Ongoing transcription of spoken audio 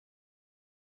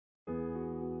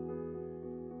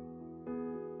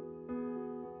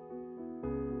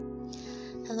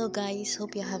Hello guys,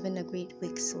 hope you're having a great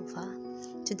week so far.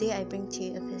 Today I bring to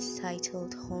you a piece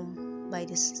titled Home by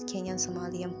the Kenyan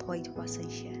Somalian poet Warsan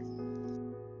Shire.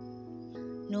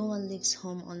 No one leaves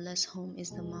home unless home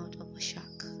is the mouth of a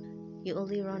shark. You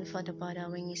only run for the border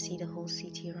when you see the whole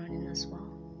city running as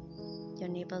well. Your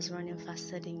neighbors running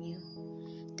faster than you.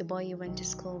 The boy you went to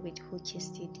school with who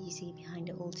kissed you dizzy behind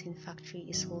the old tin factory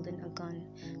is holding a gun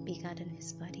bigger than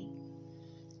his body.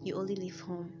 You only leave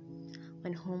home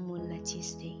when home won't let you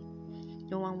stay.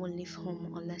 No one will leave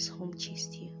home unless home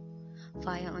chased you.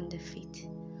 Fire on the feet,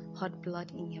 hot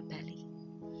blood in your belly.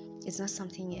 It's not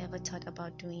something you ever thought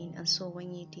about doing, and so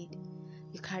when you did,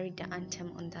 you carried the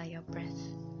anthem under your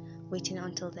breath, waiting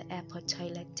until the airport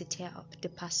toilet to tear up the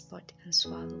passport and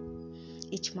swallow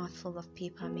each mouthful of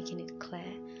paper, making it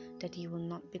clear that you will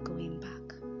not be going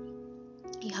back.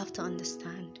 You have to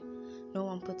understand, no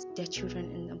one puts their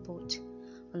children in a boat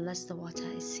unless the water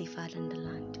is safer than the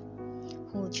land.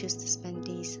 Who will choose to spend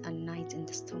days and nights in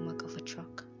the stomach of a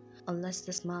truck unless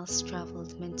the miles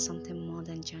traveled meant something more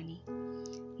than journey?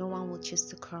 No one will choose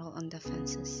to crawl under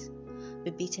fences,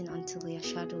 be beaten until your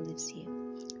shadow leaves you,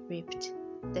 raped,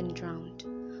 then drowned,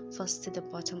 forced to the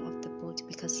bottom of the boat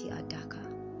because you are darker,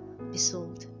 be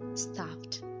sold,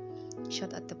 starved,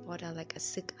 shot at the border like a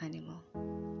sick animal,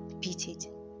 be pitied,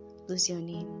 lose your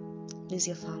name, lose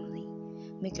your family,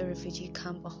 make a refugee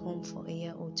camp a home for a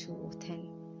year or 2 or 10,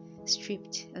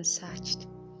 stripped and searched,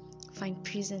 find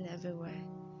prison everywhere,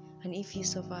 and if you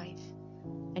survive,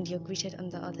 and you're greeted on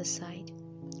the other side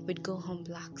with go home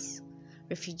blacks,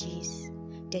 refugees,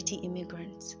 dirty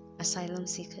immigrants, asylum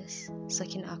seekers,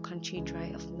 sucking our country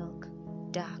dry of milk,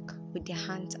 dark, with their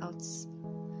hands out,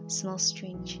 smell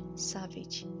strange,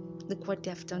 savage, look what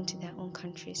they've done to their own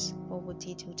countries, what would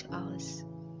they do to ours?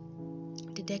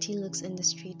 The dirty looks in the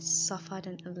streets suffer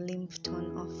than a limb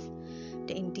torn off.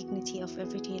 The indignity of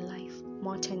everyday life,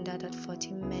 more tender than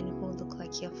 14 men who look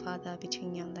like your father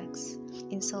between your legs.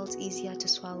 Insults easier to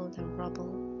swallow than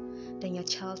rubble, than your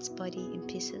child's body in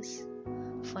pieces.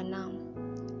 For now,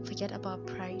 forget about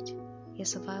pride. Your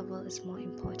survival is more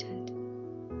important.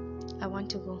 I want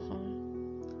to go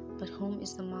home, but home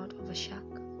is the mouth of a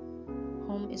shark.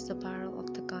 Home is the barrel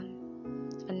of the gun,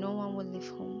 and no one will leave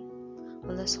home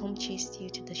unless home chased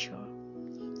you to the shore,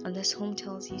 unless home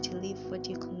tells you to leave what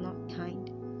you could not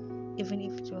behind, even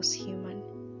if it was human.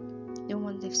 No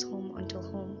one leaves home until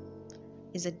home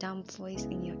is a damn voice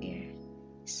in your ear,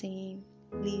 saying,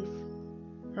 leave,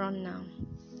 run now.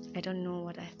 I don't know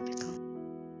what I've become.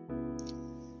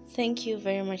 Thank you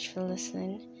very much for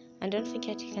listening. And don't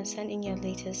forget, you can send in your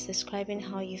latest describing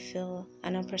how you feel,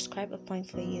 and I'll prescribe a point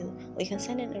for you. Or you can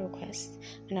send in a request,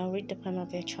 and I'll read the poem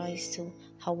of your choice to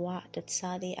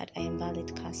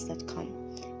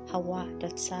hawa.sali@iamvalidcast.com.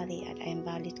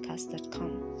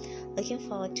 hawa.sali@iamvalidcast.com. Looking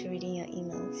forward to reading your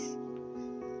emails.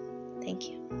 Thank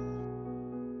you.